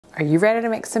Are you ready to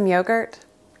make some yogurt?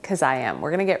 Because I am.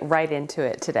 We're going to get right into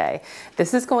it today.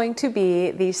 This is going to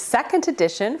be the second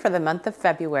edition for the month of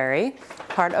February,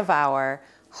 part of our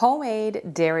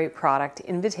homemade dairy product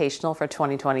invitational for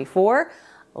 2024.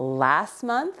 Last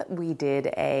month, we did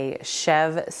a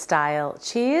Chev style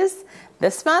cheese.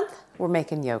 This month, we're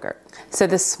making yogurt. So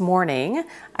this morning,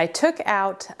 I took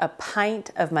out a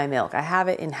pint of my milk. I have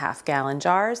it in half-gallon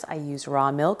jars. I use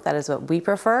raw milk. That is what we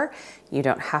prefer. You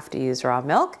don't have to use raw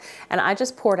milk. And I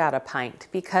just poured out a pint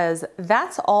because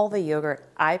that's all the yogurt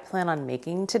I plan on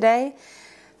making today.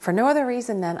 For no other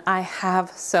reason than I have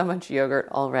so much yogurt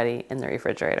already in the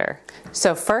refrigerator.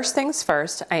 So first things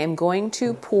first, I am going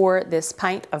to pour this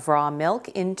pint of raw milk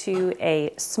into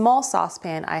a small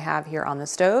saucepan I have here on the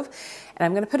stove. And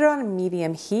I'm going to put it on a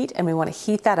medium heat, and we want to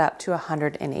heat that up to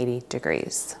 180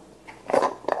 degrees.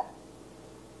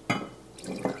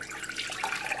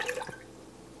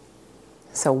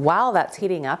 So while that's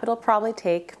heating up, it'll probably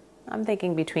take, I'm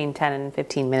thinking between 10 and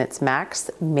 15 minutes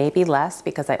max, maybe less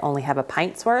because I only have a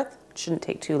pint's worth. It shouldn't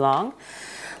take too long.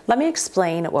 Let me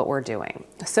explain what we're doing.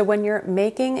 So when you're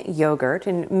making yogurt,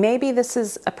 and maybe this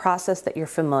is a process that you're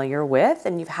familiar with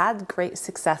and you've had great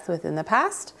success with in the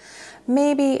past,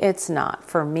 maybe it's not.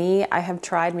 For me, I have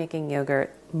tried making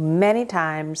yogurt many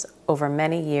times over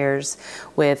many years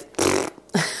with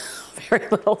very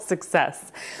little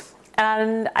success.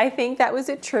 And I think that was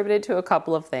attributed to a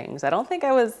couple of things. I don't think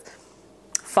I was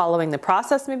following the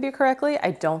process maybe correctly.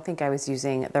 I don't think I was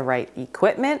using the right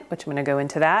equipment, which I'm going to go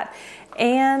into that.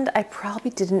 And I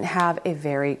probably didn't have a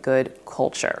very good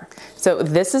culture. So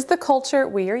this is the culture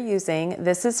we are using.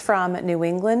 This is from New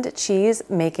England Cheese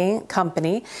Making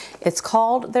Company. It's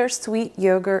called their Sweet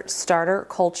Yogurt Starter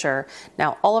Culture.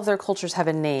 Now, all of their cultures have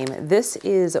a name. This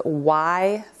is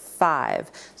Y5.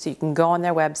 So you can go on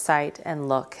their website and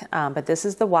look, but this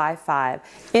is the Y5.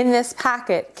 In this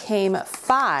packet came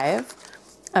 5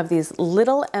 of these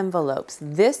little envelopes.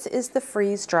 This is the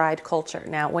freeze-dried culture.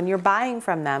 Now, when you're buying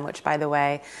from them, which by the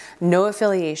way, no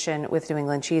affiliation with New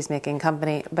England Cheese Making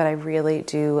Company, but I really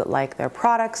do like their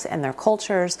products and their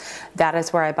cultures. That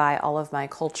is where I buy all of my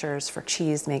cultures for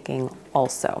cheese making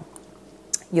also.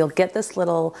 You'll get this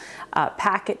little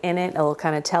packet in it. It'll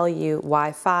kind of tell you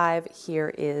Y5.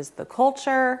 Here is the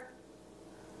culture,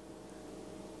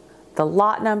 the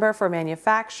lot number for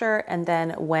manufacturer, and then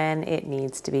when it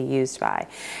needs to be used by.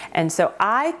 And so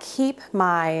I keep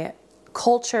my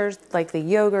cultures, like the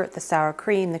yogurt, the sour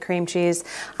cream, the cream cheese,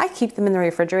 I keep them in the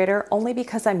refrigerator only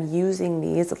because I'm using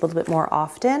these a little bit more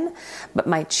often. But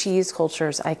my cheese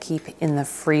cultures I keep in the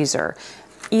freezer.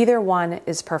 Either one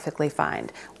is perfectly fine.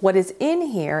 What is in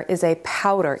here is a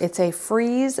powder. It's a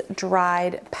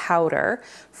freeze-dried powder,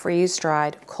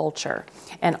 freeze-dried culture.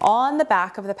 And on the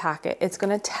back of the packet, it's going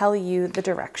to tell you the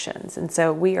directions. And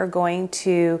so we are going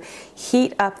to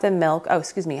heat up the milk,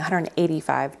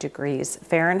 185 degrees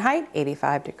Fahrenheit,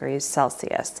 85 degrees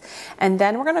Celsius. And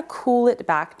then we're going to cool it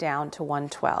back down to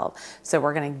 112. So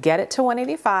we're going to get it to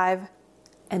 185,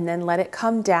 and then let it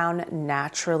come down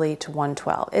naturally to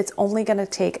 112. It's only gonna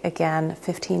take, again,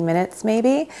 15 minutes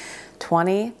maybe,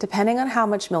 20, depending on how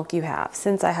much milk you have.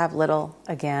 Since I have little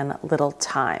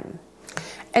time.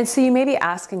 And so you may be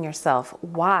asking yourself,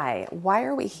 why? Why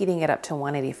are we heating it up to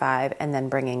 185 and then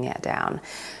bringing it down?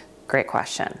 Great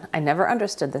question. I never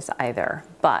understood this either,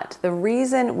 but the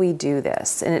reason we do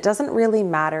this, and it doesn't really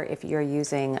matter if you're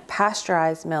using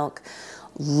pasteurized milk,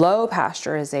 low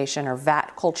pasteurization or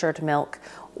vat cultured milk,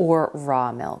 or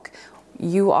raw milk.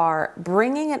 You are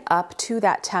bringing it up to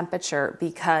that temperature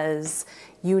because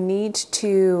you need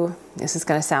to, this is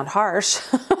going to sound harsh,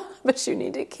 but you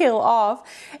need to kill off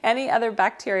any other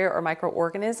bacteria or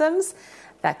microorganisms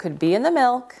that could be in the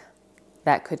milk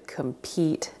that could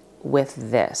compete with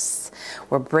this.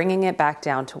 We're bringing it back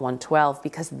down to 112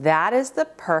 because that is the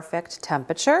perfect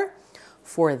temperature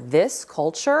for this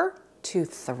culture to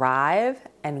thrive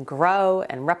and grow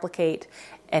and replicate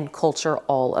and culture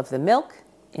all of the milk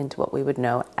into what we would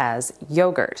know as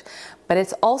yogurt. But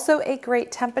it's also a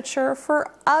great temperature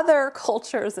for other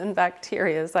cultures and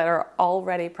bacteria that are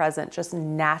already present just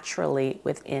naturally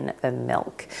within the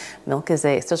milk. Milk is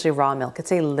especially raw milk,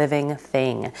 it's a living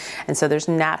thing. And so there's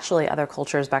naturally other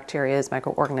cultures, bacteria,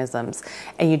 microorganisms,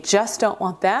 and you just don't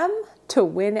want them to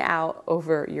win out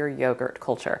over your yogurt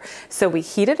culture. So we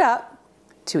heat it up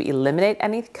to eliminate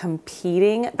any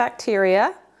competing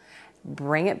bacteria,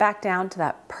 bring it back down to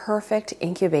that perfect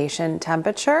incubation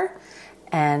temperature,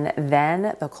 and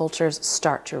then the cultures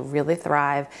start to really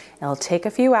thrive. It'll take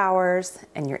a few hours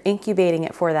and you're incubating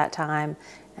it for that time,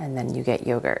 and then you get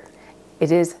yogurt.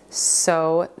 It is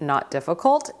so not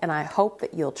difficult, and I hope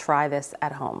that you'll try this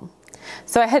at home.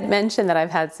 So I had mentioned that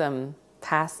I've had some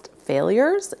past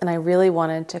failures, and I really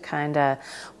wanted to kind of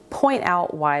point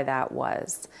out why that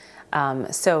was.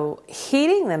 So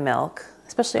heating the milk,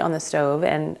 especially on the stove,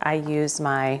 and I use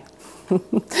my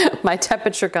my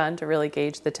temperature gun to really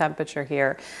gauge the temperature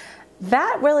here.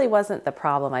 That really wasn't the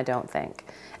problem, I don't think,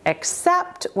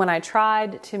 except when I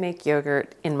tried to make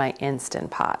yogurt in my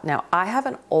Instant Pot. Now, I have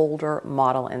an older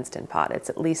model Instant Pot. It's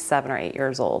at least 7 or 8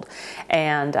 years old.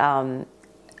 And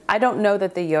I don't know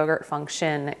that the yogurt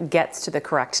function gets to the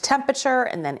correct temperature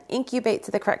and then incubates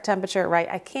to the correct temperature, right?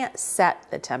 I can't set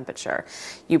the temperature.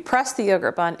 You press the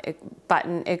yogurt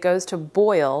button, it goes to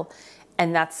boil,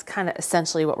 and that's kind of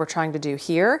essentially what we're trying to do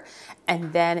here.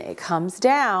 And then it comes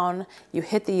down, you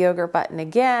hit the yogurt button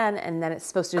again, and then it's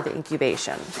supposed to do the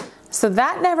incubation. So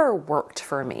that never worked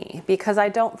for me because I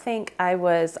don't think I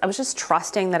was just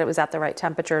trusting that it was at the right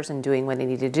temperatures and doing what it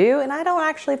needed to do. And I don't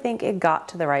actually think it got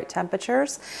to the right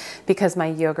temperatures because my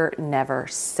yogurt never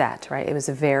set, right? It was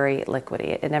very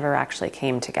liquidy. It never actually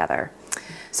came together.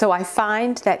 So I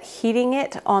find that heating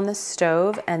it on the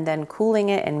stove and then cooling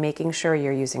it and making sure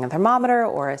you're using a thermometer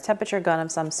or a temperature gun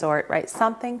of some sort, right?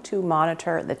 Something to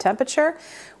monitor the temperature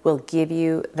will give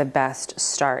you the best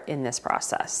start in this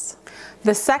process.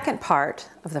 The second part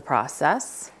of the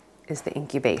process is the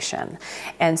incubation.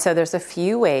 And so there's a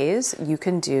few ways you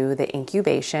can do the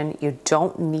incubation. You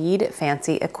don't need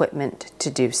fancy equipment to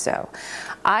do so.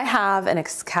 I have an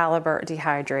Excalibur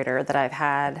dehydrator that I've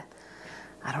had,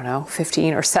 I don't know,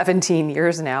 15 or 17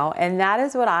 years now. And that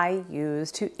is what I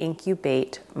use to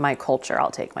incubate my culture.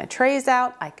 I'll take my trays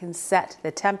out. I can set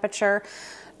the temperature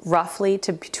roughly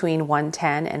to between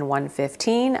 110 and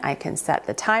 115. I can set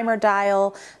the timer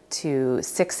dial to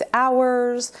 6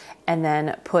 hours and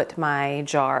then put my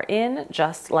jar in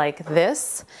just like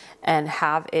this and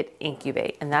have it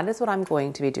incubate. And that is what I'm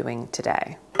going to be doing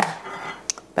today.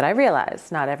 But I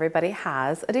realize not everybody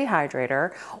has a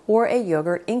dehydrator or a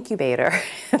yogurt incubator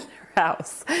in their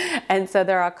house. And so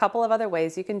there are a couple of other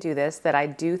ways you can do this that I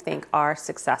do think are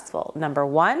successful. Number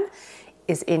one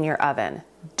is in your oven.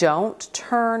 Don't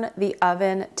turn the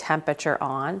oven temperature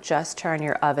on, just turn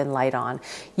your oven light on.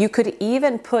 You could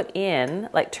even put in,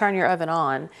 like turn your oven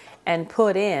on and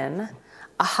put in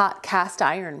a hot cast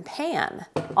iron pan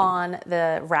on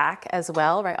the rack as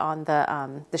well, right on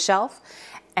the shelf,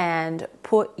 and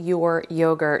put your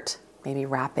yogurt, maybe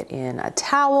wrap it in a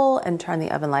towel and turn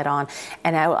the oven light on.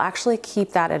 And I will actually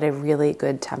keep that at a really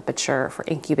good temperature for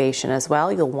incubation as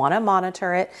well. You'll want to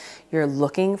monitor it. You're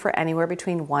looking for anywhere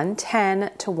between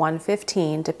 110 to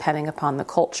 115, depending upon the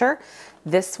culture.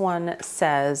 This one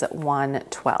says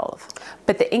 112.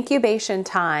 But the incubation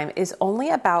time is only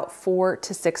about 4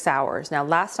 to 6 hours. Now,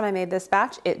 last time I made this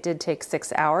batch, it did take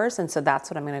 6 hours, and so that's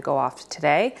what I'm going to go off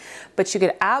today. But you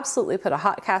could absolutely put a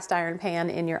hot cast iron pan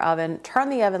in your oven, turn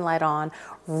the oven light on,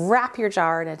 wrap your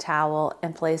jar in a towel,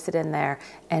 and place it in there,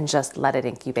 and just let it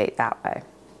incubate that way.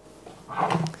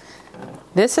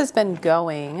 This has been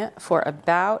going for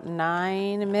about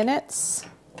 9 minutes.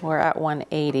 We're at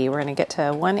 180. We're going to get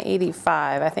to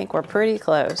 185. I think we're pretty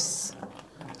close.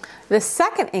 The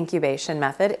second incubation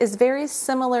method is very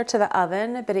similar to the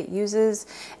oven, but it uses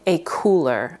a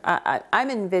cooler. I'm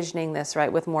envisioning this,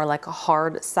 right, with more like a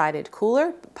hard-sided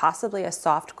cooler, possibly a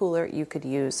soft cooler you could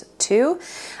use too.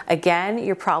 Again,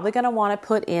 you're probably going to want to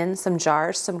put in some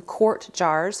jars, some quart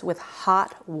jars with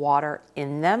hot water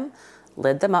in them.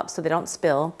 Lid them up so they don't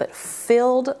spill, but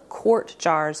filled quart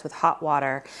jars with hot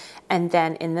water. And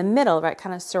then in the middle, right,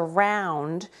 kind of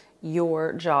surround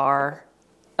your jar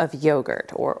of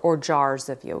yogurt or jars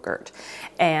of yogurt.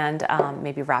 And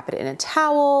maybe wrap it in a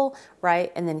towel,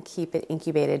 right? And then keep it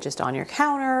incubated just on your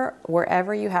counter,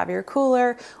 wherever you have your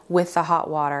cooler with the hot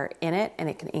water in it. And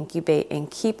it can incubate and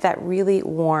keep that really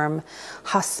warm,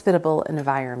 hospitable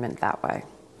environment that way.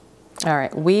 All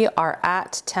right, we are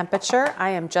at temperature.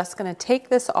 I am just going to take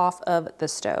this off of the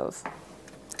stove.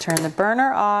 Turn the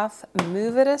burner off,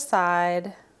 move it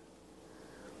aside,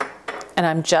 and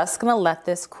I'm just going to let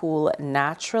this cool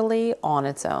naturally on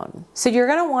its own. So you're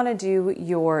going to want to do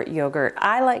your yogurt.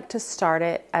 I like to start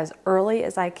it as early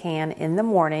as I can in the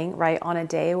morning, right, on a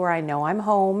day where I know I'm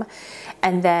home.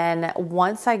 And then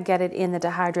once I get it in the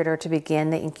dehydrator to begin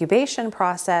the incubation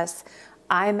process,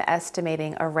 I'm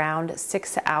estimating around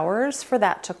 6 hours for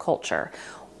that to culture.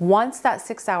 Once that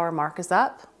 6 hour mark is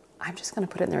up, I'm just going to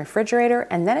put it in the refrigerator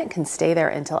and then it can stay there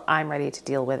until I'm ready to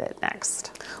deal with it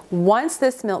next. Once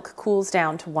this milk cools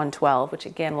down to 112, which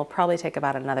again will probably take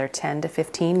about another 10 to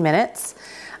 15 minutes,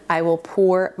 I will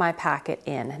pour my packet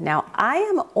in. Now I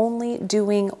am only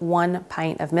doing 1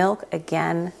 pint of milk.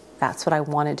 Again, that's what I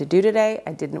wanted to do today.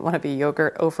 I didn't want to be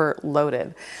yogurt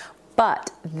overloaded.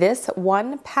 But this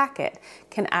one packet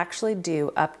can actually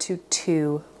do up to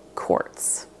 2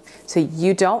 quarts. So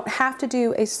you don't have to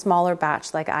do a smaller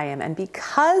batch like I am. And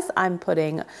because I'm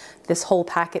putting this whole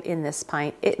packet in this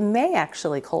pint, it may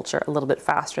actually culture a little bit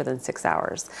faster than 6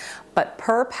 hours. But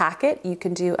per packet, you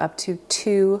can do up to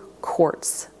 2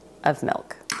 quarts of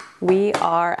milk. We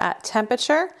are at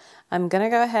temperature. I'm gonna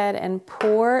go ahead and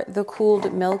pour the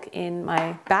cooled milk in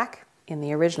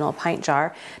the original pint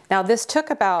jar. Now this took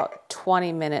about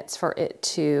 20 minutes for it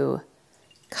to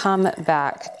come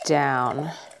back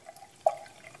down.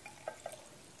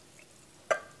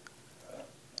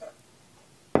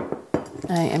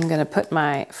 I am gonna put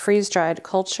my freeze-dried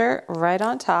culture right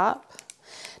on top.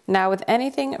 Now with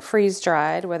anything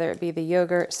freeze-dried, whether it be the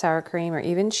yogurt, sour cream, or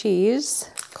even cheese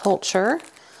culture,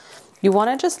 you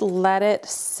wanna just let it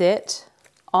sit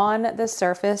on the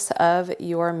surface of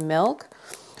your milk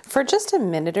for just a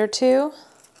minute or two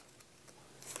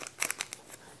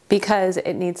because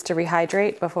it needs to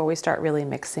rehydrate before we start really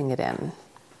mixing it in.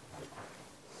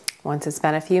 Once it's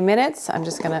been a few minutes, I'm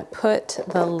just gonna put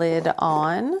the lid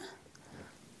on.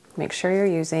 Make sure you're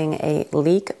using a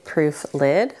leak-proof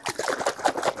lid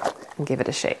and give it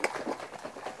a shake.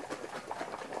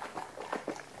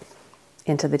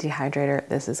 Into the dehydrator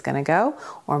this is gonna go,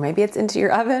 or maybe it's into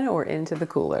your oven or into the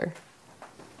cooler.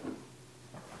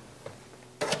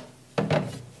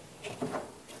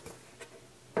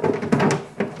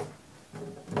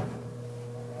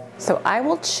 So I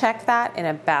will check that in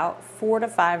about 4 to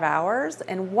 5 hours,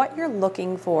 and what you're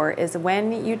looking for is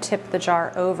when you tip the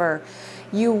jar over,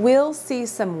 you will see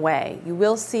some whey. You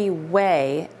will see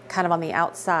whey kind of on the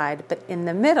outside, but in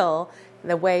the middle,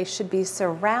 the whey should be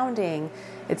surrounding.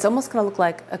 It's almost gonna look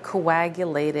like a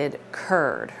coagulated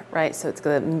curd, right? So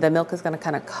the milk is gonna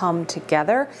kind of come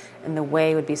together and the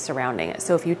whey would be surrounding it.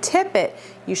 So if you tip it,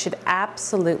 you should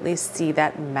absolutely see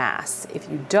that mass. If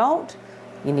you don't,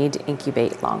 you need to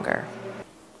incubate longer.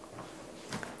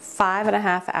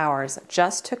 5.5 hours,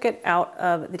 just took it out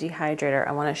of the dehydrator.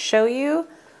 I wanna show you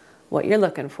what you're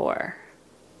looking for.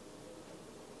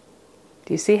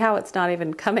 Do you see how it's not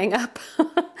even coming up?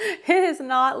 It is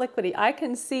not liquidy. I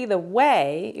can see the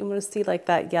whey. You want to see like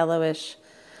that yellowish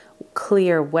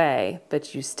clear whey,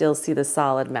 but you still see the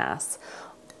solid mass.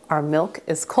 Our milk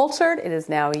is cultured. It is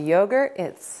now yogurt.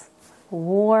 It's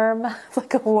warm,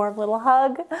 like a warm little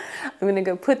hug. I'm gonna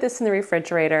go put this in the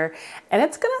refrigerator and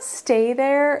it's gonna stay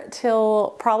there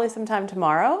till probably sometime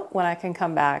tomorrow when I can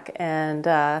come back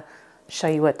and show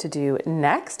you what to do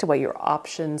next, what your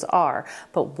options are.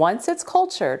 But once it's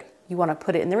cultured, you want to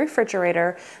put it in the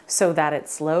refrigerator so that it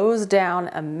slows down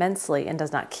immensely and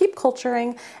does not keep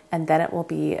culturing, and then it will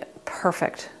be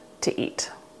perfect to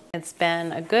eat. It's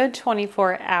been a good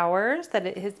 24 hours that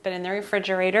it has been in the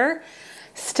refrigerator.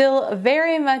 Still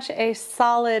very much a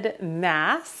solid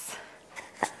mass.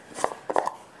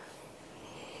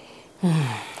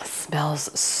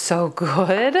 Smells so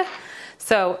good.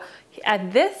 So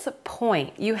at this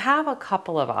point, you have a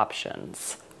couple of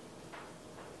options.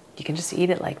 You can just eat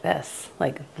it like this.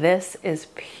 Like, this is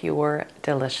pure,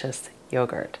 delicious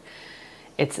yogurt.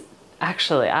 It's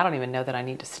actually, I don't even know that I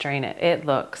need to strain it. It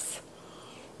looks,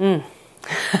 I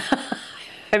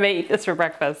may eat this for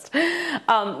breakfast.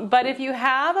 But if you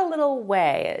have a little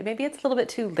whey, maybe it's a little bit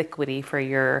too liquidy for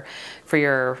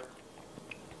your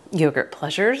yogurt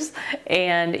pleasures,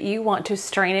 and you want to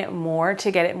strain it more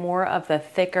to get it more of the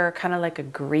thicker, kind of like a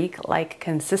Greek-like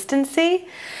consistency,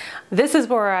 this is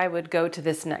where I would go to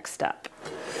this next step,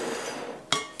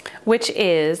 which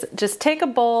is just take a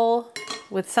bowl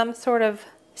with some sort of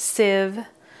sieve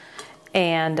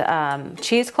and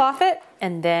cheesecloth it,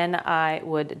 and then I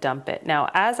would dump it. Now,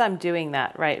 as I'm doing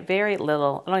that, right, very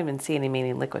little, I don't even see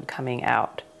any liquid coming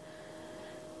out.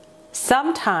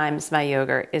 Sometimes my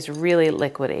yogurt is really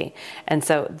liquidy, and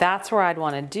so that's where I'd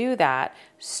want to do that.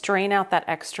 Strain out that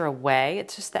extra whey.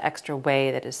 It's just the extra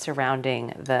whey that is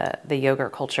surrounding the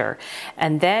yogurt culture.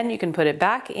 And then you can put it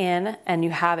back in and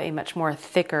you have a much more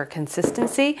thicker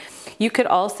consistency. You could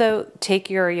also take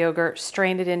your yogurt,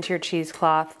 strain it into your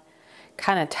cheesecloth,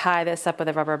 kind of tie this up with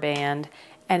a rubber band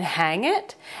and hang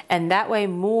it, and that way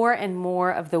more and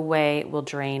more of the whey will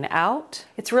drain out.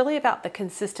 It's really about the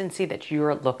consistency that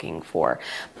you're looking for,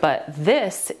 but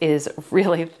this is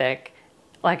really thick.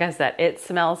 Like I said, it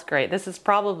smells great. This is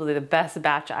probably the best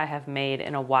batch I have made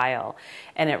in a while,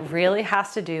 and it really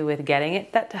has to do with getting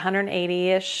it that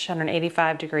 180-ish,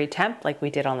 185 degree temp like we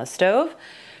did on the stove,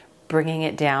 bringing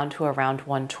it down to around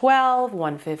 112,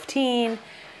 115,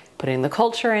 putting the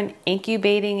culture in,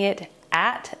 incubating it,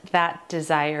 at that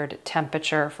desired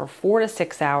temperature for 4 to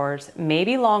 6 hours,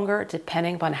 maybe longer,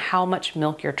 depending upon how much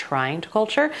milk you're trying to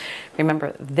culture.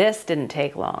 Remember, this didn't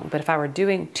take long, but if I were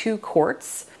doing 2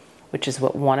 quarts, which is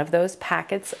what one of those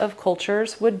packets of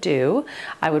cultures would do,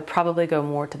 I would probably go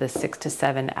more to the 6 to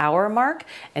 7 hour mark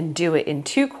and do it in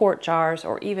 2 quart jars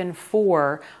or even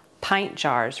 4 pint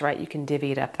jars, right? You can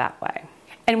divvy it up that way.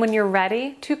 And when you're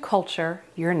ready to culture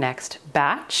your next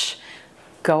batch,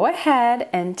 go ahead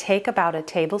and take about a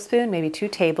tablespoon, maybe 2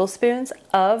 tablespoons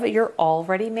of your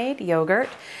already made yogurt,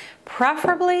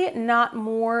 preferably not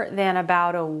more than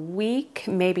about a week,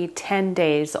 maybe 10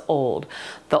 days old.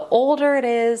 The older it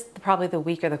is, probably the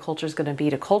weaker the culture is going to be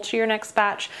to culture your next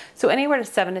batch. So anywhere to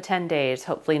 7 to 10 days,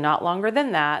 hopefully not longer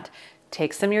than that.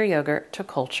 Take some of your yogurt to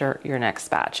culture your next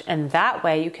batch. And that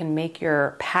way you can make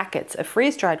your packets of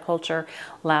freeze-dried culture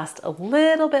last a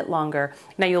little bit longer.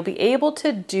 Now you'll be able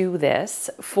to do this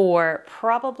for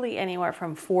probably anywhere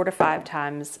from 4 to 5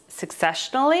 times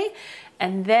successionally.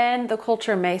 And then the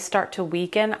culture may start to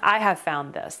weaken. I have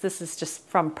found this. This is just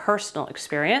from personal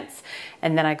experience.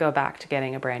 And then I go back to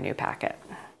getting a brand new packet.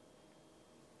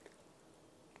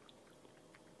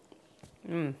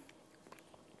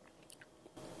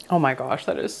 Oh my gosh,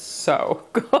 that is so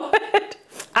good.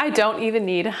 I don't even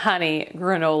need honey,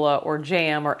 granola, or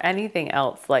jam, or anything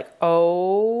else. Like,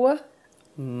 oh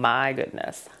my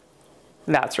goodness.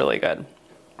 That's really good.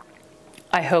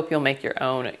 I hope you'll make your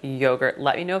own yogurt.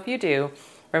 Let me know if you do.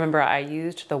 Remember, I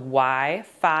used the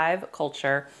Y5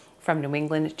 culture from New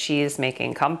England Cheese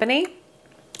Making Company.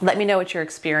 Let me know what your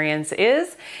experience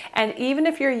is. And even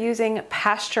if you're using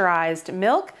pasteurized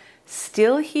milk,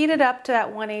 still heat it up to that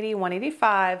 180,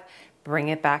 185, bring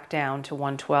it back down to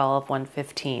 112,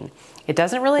 115. It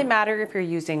doesn't really matter if you're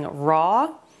using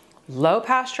raw, low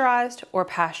pasteurized, or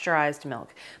pasteurized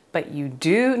milk, but you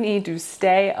do need to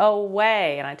stay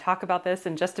away. And I talk about this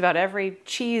in just about every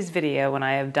cheese video when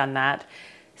I have done that.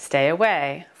 Stay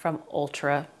away from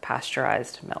ultra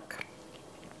pasteurized milk.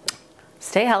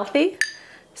 Stay healthy,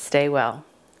 stay well.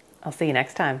 I'll see you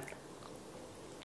next time.